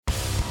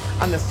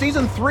On the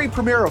Season 3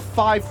 premiere of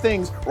 5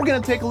 Things, we're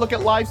going to take a look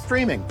at live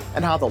streaming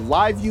and how the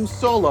LiveU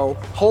Solo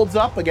holds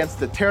up against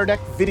the Teradek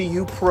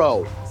VidiU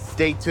Pro.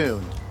 Stay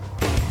tuned.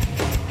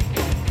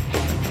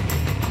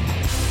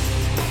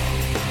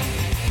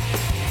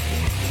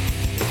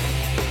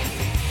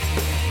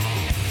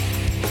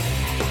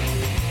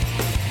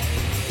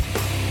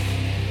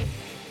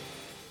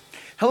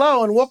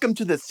 Hello and welcome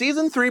to the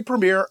Season 3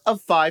 premiere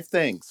of 5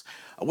 Things,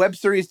 a web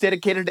series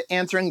dedicated to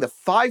answering the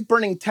 5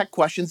 burning tech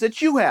questions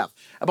that you have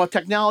about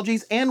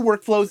technologies and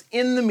workflows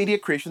in the media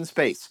creation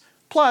space,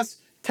 plus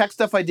tech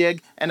stuff I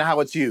dig and how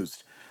it's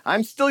used.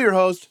 I'm still your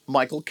host,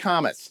 Michael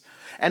Kamas,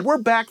 and we're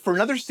back for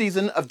another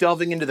season of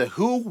delving into the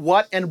who,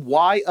 what, and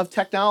why of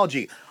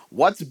technology,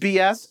 what's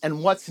BS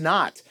and what's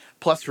not,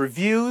 plus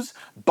reviews,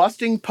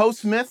 busting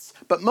post myths,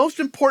 but most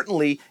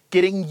importantly,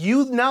 getting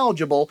you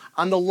knowledgeable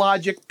on the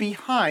logic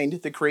behind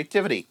the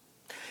creativity.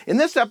 In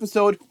this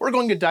episode, we're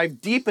going to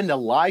dive deep into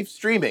live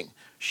streaming.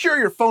 Sure,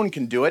 your phone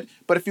can do it,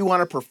 but if you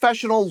want a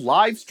professional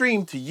live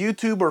stream to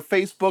YouTube or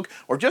Facebook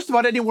or just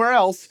about anywhere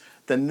else,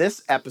 then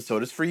this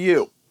episode is for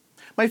you.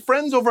 My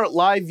friends over at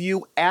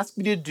LiveU asked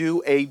me to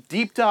do a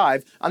deep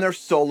dive on their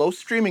Solo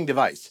streaming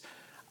device.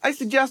 I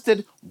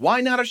suggested,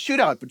 why not a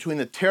shootout between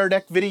the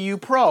Teradek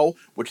VidiU Pro,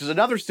 which is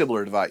another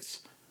similar device.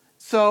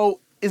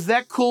 So, is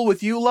that cool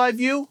with you,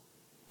 LiveU?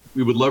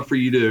 We would love for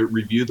you to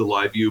review the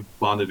LiveU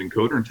bonded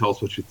encoder and tell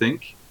us what you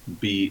think.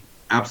 Be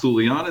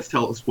absolutely honest,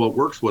 tell us what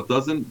works, what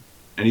doesn't,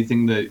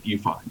 anything that you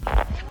find.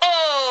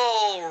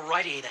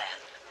 Alrighty then.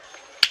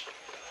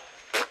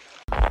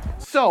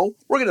 So,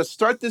 we're going to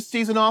start this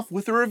season off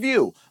with a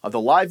review of the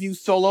LiveU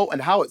Solo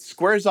and how it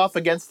squares off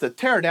against the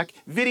Teradek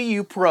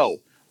VidiU Pro.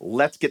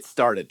 Let's get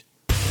started.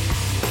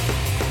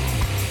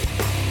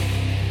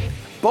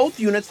 Both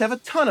units have a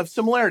ton of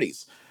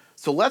similarities,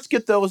 so let's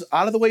get those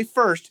out of the way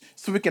first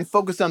so we can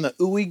focus on the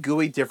ooey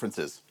gooey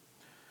differences.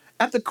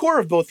 At the core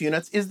of both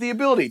units is the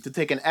ability to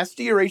take an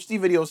SD or HD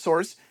video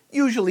source,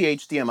 usually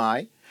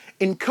HDMI,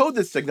 encode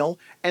the signal,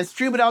 and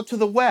stream it out to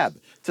the web,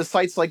 to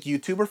sites like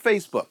YouTube or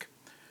Facebook.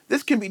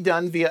 This can be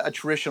done via a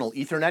traditional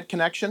Ethernet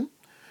connection.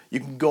 You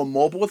can go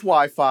mobile with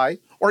Wi-Fi,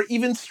 or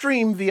even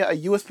stream via a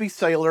USB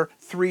cellular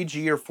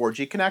 3G or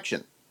 4G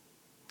connection.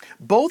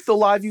 Both the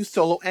LiveU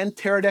Solo and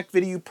Teradek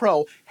VidiU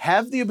Pro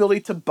have the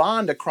ability to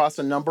bond across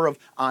a number of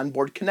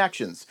onboard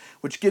connections,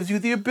 which gives you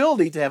the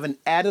ability to have an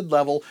added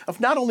level of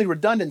not only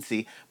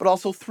redundancy, but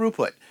also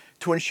throughput,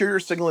 to ensure your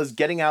signal is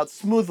getting out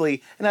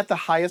smoothly and at the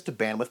highest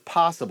bandwidth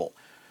possible.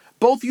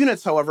 Both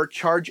units, however,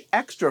 charge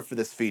extra for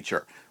this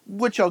feature,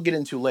 which I'll get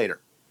into later.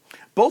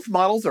 Both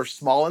models are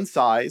small in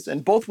size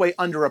and both weigh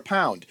under a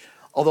pound,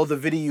 although the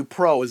VidiU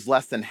Pro is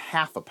less than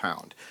half a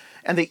pound,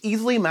 and they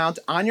easily mount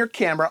on your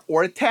camera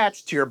or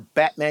attach to your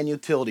Batman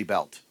utility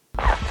belt.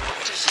 Where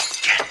does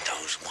it get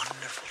those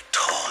wonderful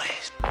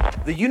toys?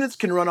 The units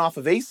can run off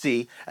of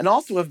AC and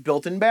also have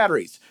built-in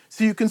batteries,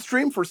 so you can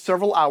stream for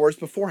several hours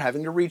before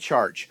having to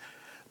recharge.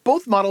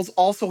 Both models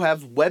also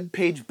have web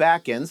page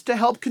backends to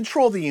help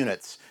control the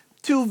units,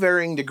 to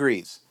varying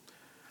degrees.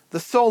 The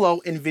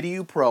Solo and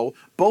VidiU Pro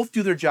both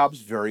do their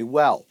jobs very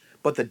well,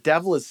 but the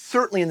devil is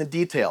certainly in the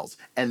details,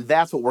 and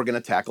that's what we're going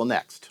to tackle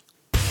next.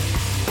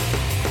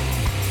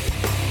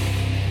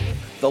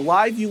 The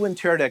LiveU and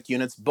Teradek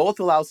units both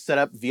allow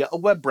setup via a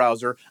web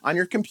browser on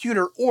your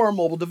computer or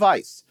mobile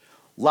device.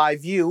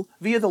 LiveU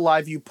via the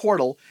LiveU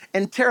portal,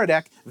 and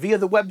Teradek via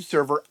the web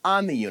server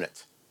on the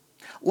unit.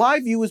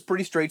 LiveU is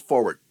pretty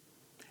straightforward.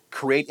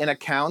 Create an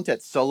account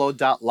at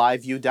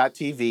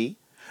solo.liveu.tv,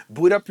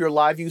 boot up your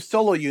LiveU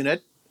Solo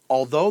unit,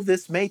 although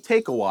this may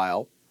take a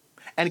while,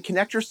 and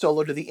connect your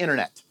Solo to the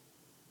internet.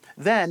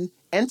 Then,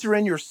 enter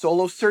in your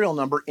Solo serial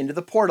number into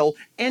the portal,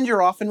 and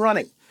you're off and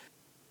running.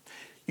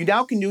 You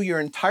now can do your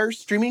entire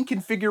streaming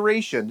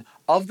configuration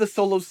of the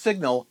Solo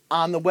signal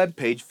on the web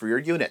page for your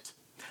unit.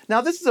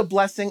 Now, this is a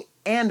blessing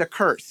and a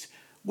curse,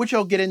 which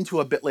I'll get into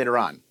a bit later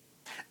on.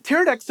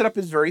 Teradek setup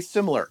is very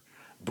similar.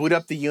 Boot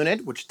up the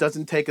unit, which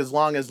doesn't take as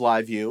long as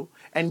LiveU,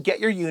 and get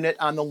your unit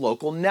on the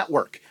local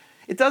network.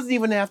 It doesn't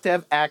even have to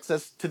have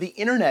access to the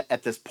internet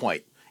at this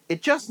point.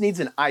 It just needs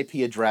an IP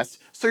address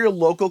so your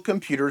local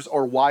computers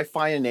or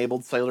Wi-Fi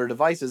enabled cellular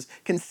devices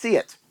can see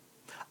it.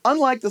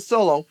 Unlike the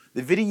Solo,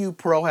 the VidiU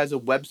Pro has a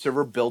web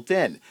server built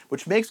in,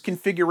 which makes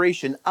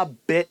configuration a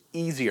bit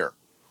easier.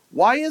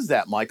 Why is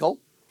that, Michael?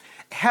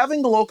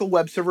 Having a local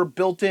web server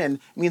built in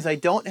means I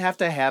don't have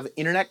to have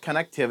internet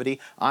connectivity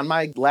on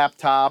my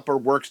laptop or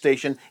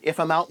workstation if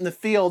I'm out in the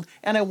field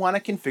and I want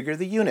to configure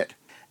the unit.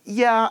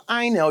 Yeah,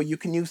 I know you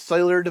can use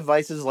cellular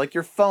devices like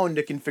your phone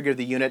to configure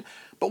the unit,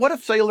 but what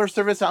if cellular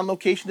service on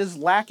location is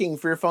lacking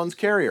for your phone's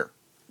carrier?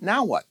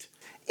 Now what?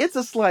 It's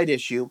a slight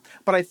issue,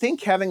 but I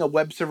think having a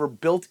web server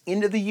built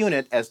into the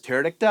unit, as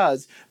Teradek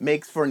does,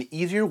 makes for an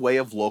easier way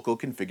of local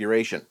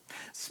configuration.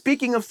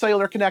 Speaking of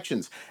cellular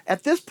connections,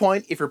 at this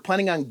point, if you're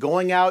planning on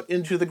going out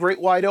into the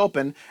great wide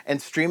open and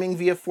streaming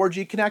via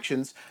 4G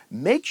connections,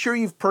 make sure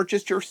you've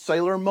purchased your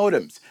cellular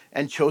modems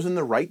and chosen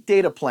the right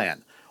data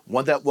plan,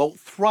 one that won't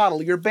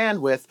throttle your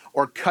bandwidth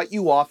or cut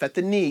you off at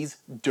the knees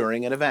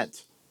during an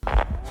event.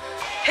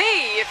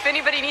 Hey, you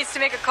anybody needs to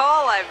make a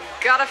call, I've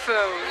got a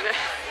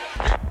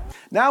phone.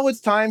 Now it's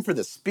time for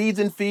the speeds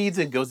and feeds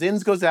and goes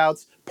ins, goes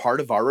outs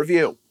part of our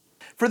review.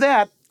 For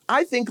that,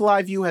 I think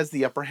LiveView has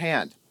the upper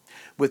hand.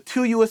 With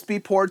 2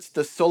 USB ports,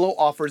 the Solo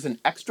offers an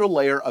extra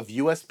layer of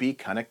USB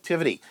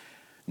connectivity.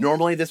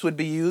 Normally this would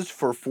be used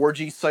for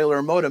 4G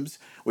cellular modems,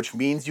 which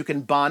means you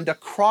can bond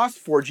across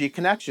 4G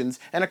connections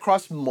and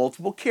across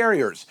multiple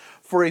carriers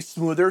for a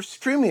smoother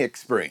streaming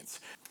experience.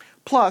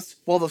 Plus,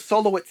 while the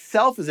Solo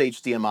itself is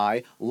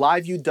HDMI,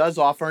 LiveView does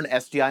offer an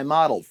SDI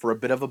model for a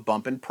bit of a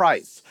bump in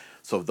price.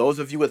 So those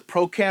of you with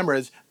pro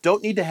cameras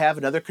don't need to have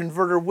another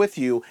converter with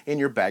you in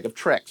your bag of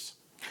tricks.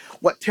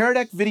 What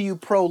Teradek VideoView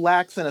Pro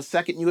lacks in a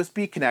second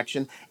USB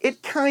connection,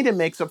 it kinda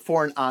makes up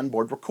for in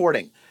onboard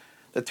recording.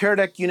 The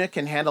Teradek unit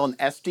can handle an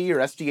SD or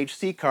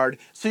SDHC card,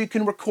 so you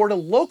can record a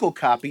local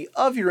copy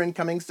of your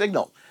incoming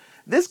signal.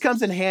 This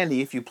comes in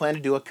handy if you plan to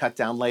do a cut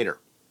down later.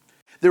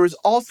 There is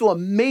also a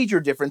major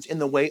difference in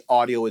the way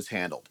audio is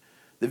handled.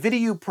 The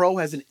VideoView Pro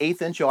has an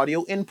 1/8"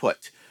 audio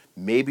input.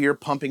 Maybe you're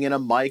pumping in a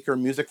mic or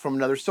music from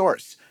another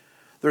source.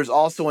 There's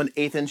also an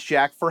 1/8"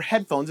 jack for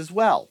headphones as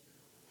well.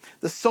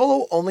 The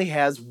Solo only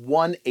has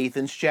one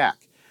 1/8"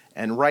 jack,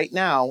 and right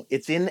now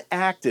it's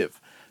inactive,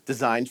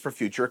 designed for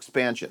future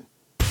expansion.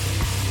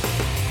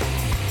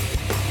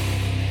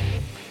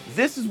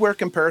 This is where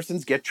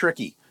comparisons get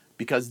tricky,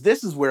 because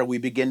this is where we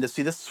begin to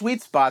see the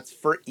sweet spots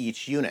for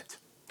each unit.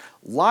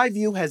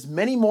 LiveView has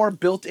many more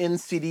built-in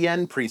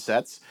CDN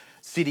presets.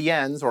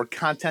 CDNs, or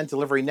Content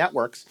Delivery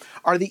Networks,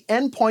 are the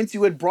endpoints you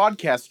would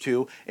broadcast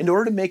to in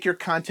order to make your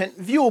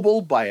content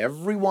viewable by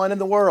everyone in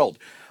the world,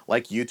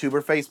 like YouTube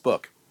or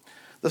Facebook.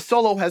 The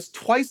Solo has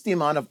twice the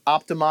amount of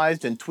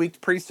optimized and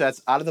tweaked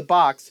presets out of the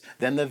box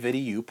than the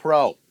VideoView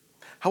Pro.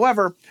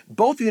 However,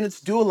 both units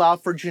do allow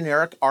for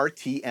generic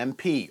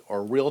RTMP,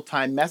 or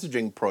real-time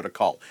messaging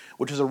protocol,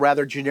 which is a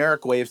rather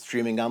generic way of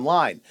streaming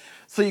online.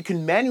 So you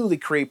can manually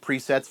create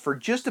presets for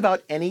just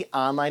about any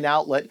online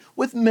outlet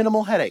with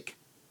minimal headache.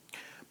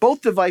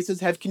 Both devices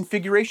have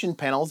configuration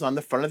panels on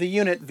the front of the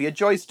unit via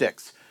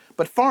joysticks,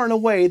 but far and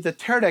away the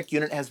Teradek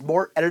unit has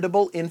more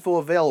editable info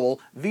available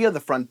via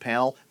the front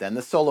panel than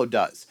the Solo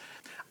does.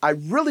 I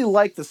really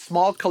like the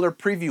small color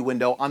preview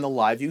window on the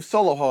LiveView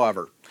Solo,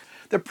 however.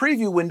 The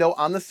preview window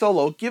on the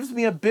Solo gives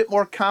me a bit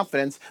more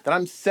confidence that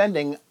I'm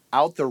sending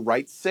out the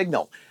right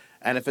signal.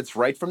 And if it's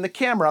right from the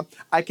camera,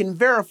 I can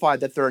verify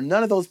that there are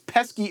none of those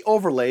pesky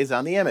overlays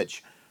on the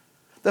image.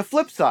 The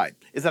flip side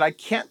is that I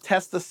can't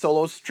test the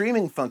Solo's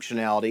streaming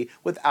functionality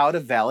without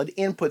a valid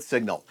input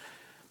signal.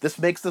 This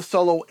makes the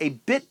Solo a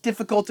bit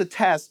difficult to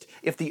test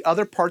if the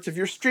other parts of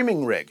your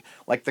streaming rig,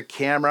 like the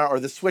camera or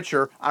the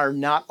switcher, are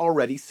not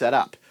already set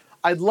up.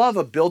 I'd love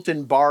a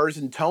built-in bars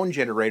and tone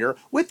generator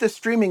with the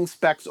streaming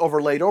specs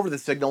overlaid over the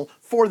signal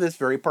for this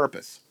very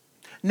purpose.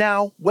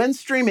 Now, when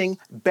streaming,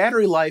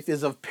 battery life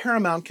is of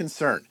paramount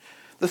concern.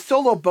 The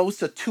Solo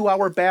boasts a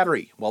 2-hour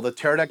battery, while the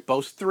Teradek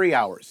boasts 3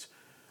 hours.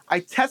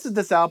 I tested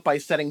this out by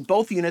setting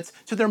both units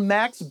to their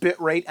max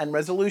bitrate and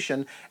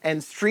resolution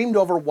and streamed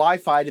over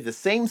Wi-Fi to the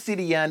same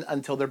CDN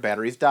until their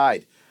batteries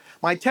died.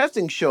 My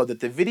testing showed that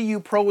the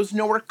VideoView Pro was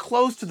nowhere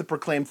close to the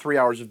proclaimed 3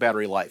 hours of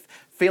battery life,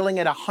 failing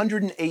at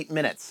 108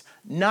 minutes,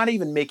 not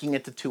even making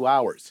it to 2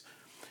 hours.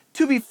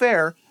 To be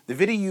fair, the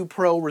VideoView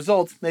Pro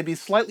results may be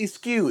slightly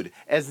skewed,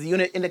 as the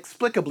unit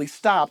inexplicably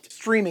stopped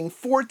streaming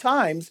 4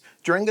 times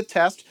during the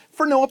test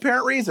for no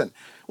apparent reason,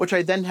 which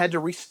I then had to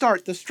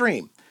restart the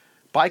stream.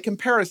 By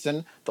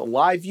comparison, the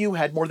LiveView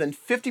had more than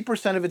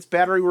 50% of its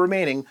battery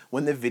remaining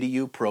when the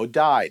VideoView Pro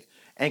died,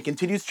 and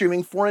continued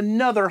streaming for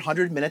another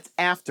 100 minutes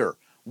after,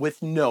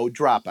 with no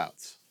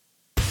dropouts.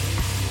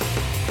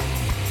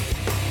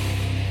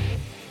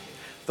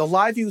 The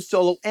LiveView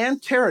Solo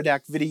and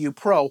Teradek VideoView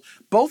Pro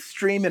both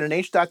stream in an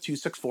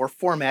H.264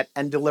 format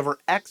and deliver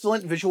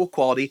excellent visual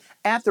quality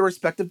at their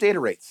respective data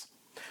rates.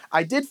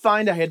 I did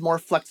find I had more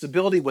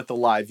flexibility with the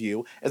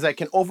LiveView, as I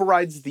can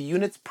override the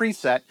unit's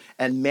preset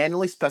and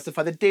manually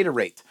specify the data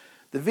rate.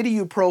 The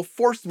VideoView Pro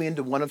forced me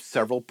into one of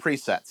several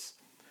presets.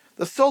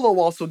 The Solo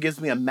also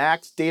gives me a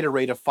max data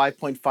rate of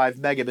 5.5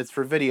 megabits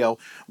for video,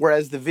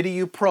 whereas the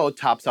VideoView Pro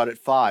tops out at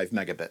 5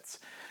 megabits.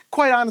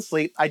 Quite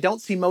honestly, I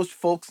don't see most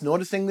folks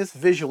noticing this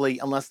visually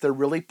unless they're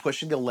really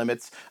pushing the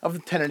limits of the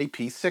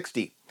 1080p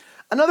 60.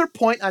 Another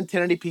point on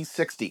 1080p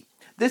 60.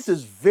 This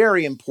is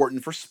very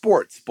important for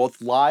sports,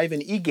 both live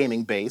and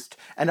e-gaming based,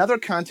 and other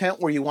content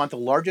where you want the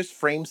largest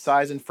frame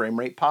size and frame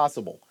rate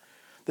possible.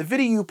 The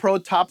VideoView Pro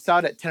tops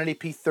out at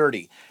 1080p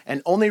 30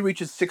 and only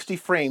reaches 60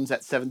 frames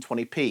at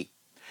 720p.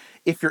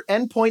 If your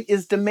endpoint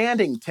is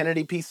demanding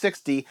 1080p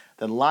 60,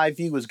 then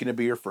LiveView is going to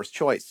be your first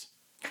choice.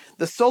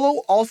 The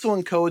Solo also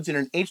encodes in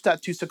an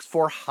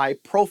H.264 high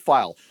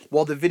profile,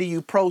 while the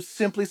VideoView Pro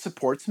simply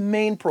supports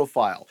main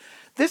profile.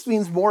 This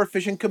means more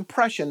efficient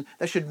compression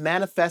that should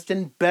manifest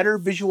in better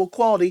visual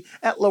quality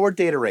at lower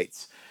data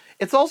rates.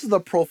 It's also the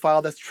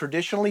profile that's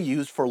traditionally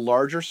used for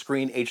larger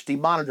screen HD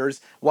monitors,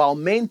 while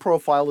main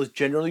profile is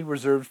generally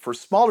reserved for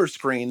smaller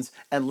screens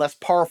and less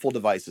powerful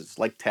devices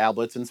like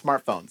tablets and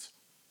smartphones.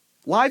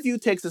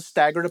 LiveView takes a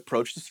staggered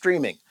approach to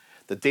streaming.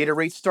 The data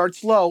rate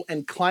starts low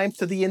and climbs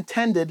to the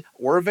intended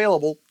or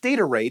available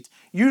data rate,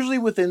 usually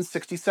within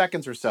 60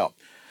 seconds or so.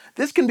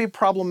 This can be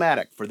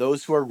problematic for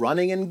those who are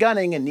running and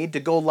gunning and need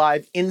to go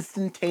live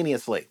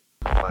instantaneously.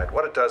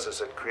 What it does is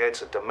it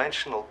creates a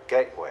dimensional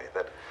gateway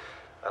that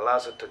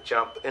allows it to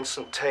jump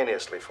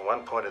instantaneously from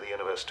one point of the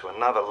universe to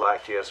another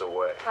light years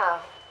away. How?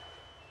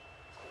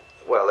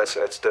 Well, it's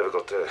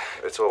difficult to,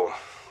 it's all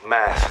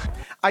math.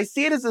 I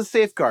see it as a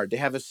safeguard to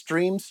have a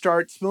stream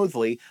start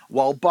smoothly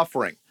while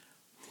buffering.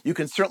 You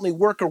can certainly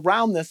work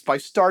around this by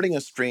starting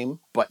a stream,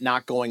 but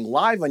not going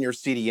live on your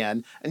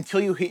CDN until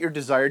you hit your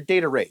desired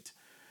data rate.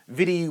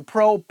 VideoU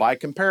Pro, by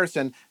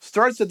comparison,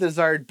 starts at the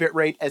desired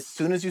bitrate as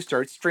soon as you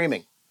start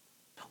streaming.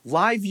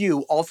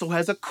 LiveView also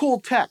has a cool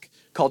tech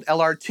called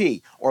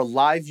LRT, or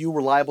Live View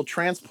Reliable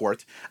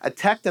Transport, a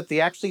tech that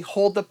they actually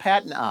hold the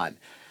patent on.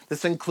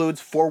 This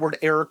includes forward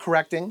error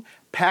correcting,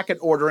 packet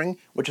ordering,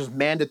 which is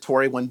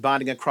mandatory when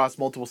bonding across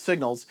multiple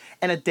signals,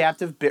 and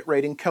adaptive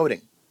bitrate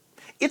encoding.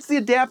 It's the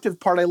adaptive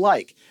part I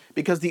like,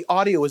 because the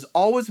audio is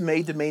always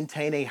made to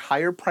maintain a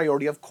higher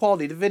priority of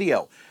quality to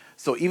video,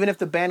 so even if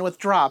the bandwidth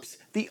drops,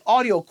 the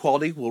audio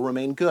quality will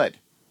remain good.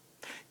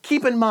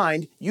 Keep in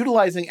mind,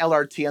 utilizing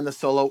LRT on the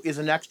Solo is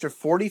an extra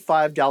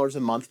 $45 a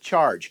month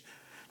charge.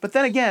 But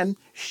then again,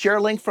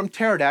 ShareLink from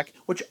Teradek,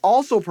 which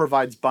also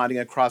provides bonding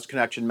across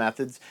connection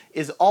methods,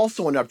 is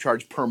also an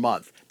upcharge per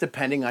month,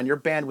 depending on your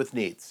bandwidth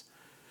needs.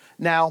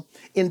 Now,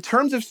 in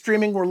terms of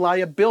streaming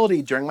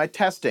reliability during my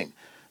testing,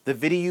 the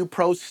VideoU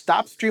Pro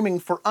stopped streaming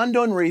for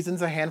unknown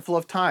reasons a handful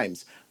of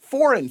times,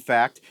 4 in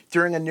fact,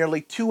 during a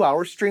nearly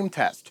 2-hour stream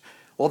test,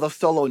 while the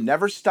Solo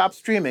never stopped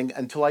streaming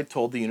until I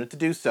told the unit to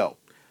do so.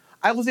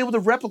 I was able to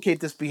replicate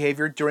this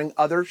behavior during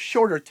other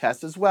shorter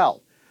tests as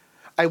well.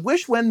 I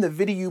wish when the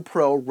VideoU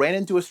Pro ran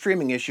into a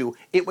streaming issue,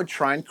 it would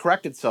try and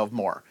correct itself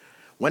more.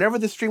 Whenever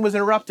the stream was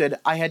interrupted,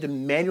 I had to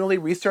manually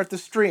restart the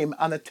stream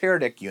on the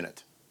Teradek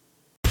unit.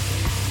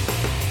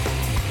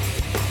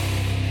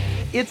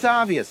 It's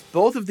obvious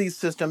both of these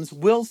systems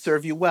will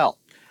serve you well.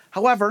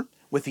 However,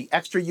 with the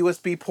extra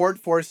USB port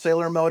for a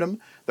cellular modem,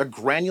 the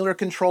granular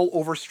control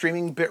over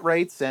streaming bit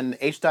rates and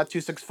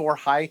H.264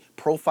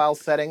 high-profile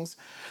settings,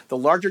 the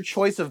larger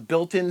choice of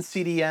built-in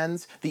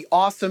CDNs, the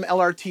awesome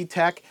LRT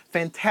tech,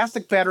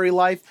 fantastic battery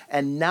life,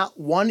 and not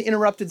one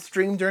interrupted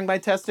stream during my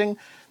testing,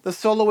 the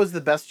Solo is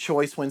the best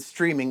choice when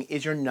streaming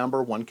is your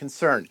 #1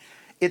 concern.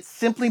 It's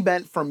simply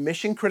meant for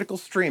mission-critical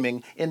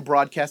streaming in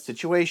broadcast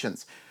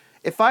situations.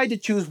 If I had to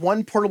choose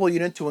one portable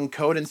unit to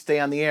encode and stay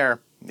on the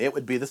air, it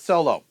would be the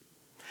Solo.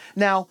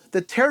 Now,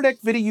 the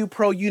Teradek VideoU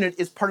Pro unit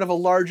is part of a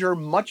larger,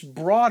 much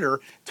broader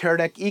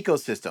Teradek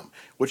ecosystem,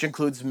 which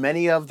includes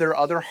many of their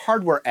other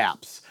hardware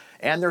apps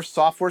and their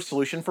software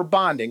solution for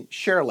bonding,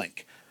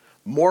 ShareLink.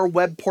 More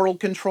web portal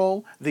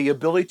control, the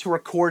ability to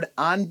record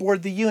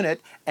onboard the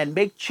unit, and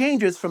make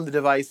changes from the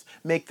device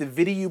make the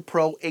VideoU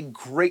Pro a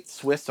great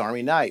Swiss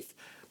Army knife.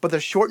 But the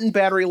shortened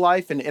battery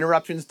life and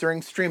interruptions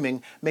during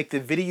streaming make the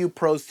VideoU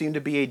Pro seem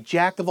to be a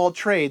jack of all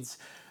trades,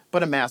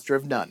 but a master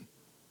of none.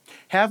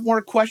 Have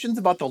more questions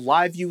about the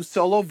LiveView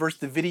Solo versus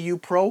the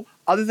VideoU Pro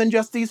other than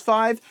just these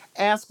 5?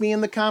 Ask me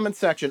in the comments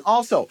section.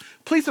 Also,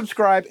 please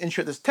subscribe and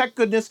share this tech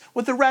goodness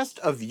with the rest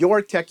of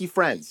your techie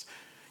friends.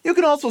 You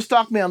can also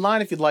stalk me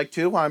online if you'd like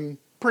to. I'm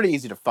pretty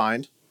easy to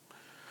find.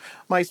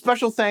 My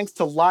special thanks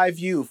to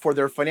LiveView for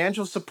their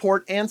financial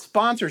support and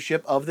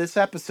sponsorship of this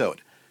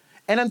episode.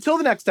 And until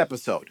the next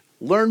episode,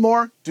 learn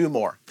more, do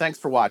more. Thanks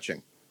for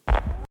watching.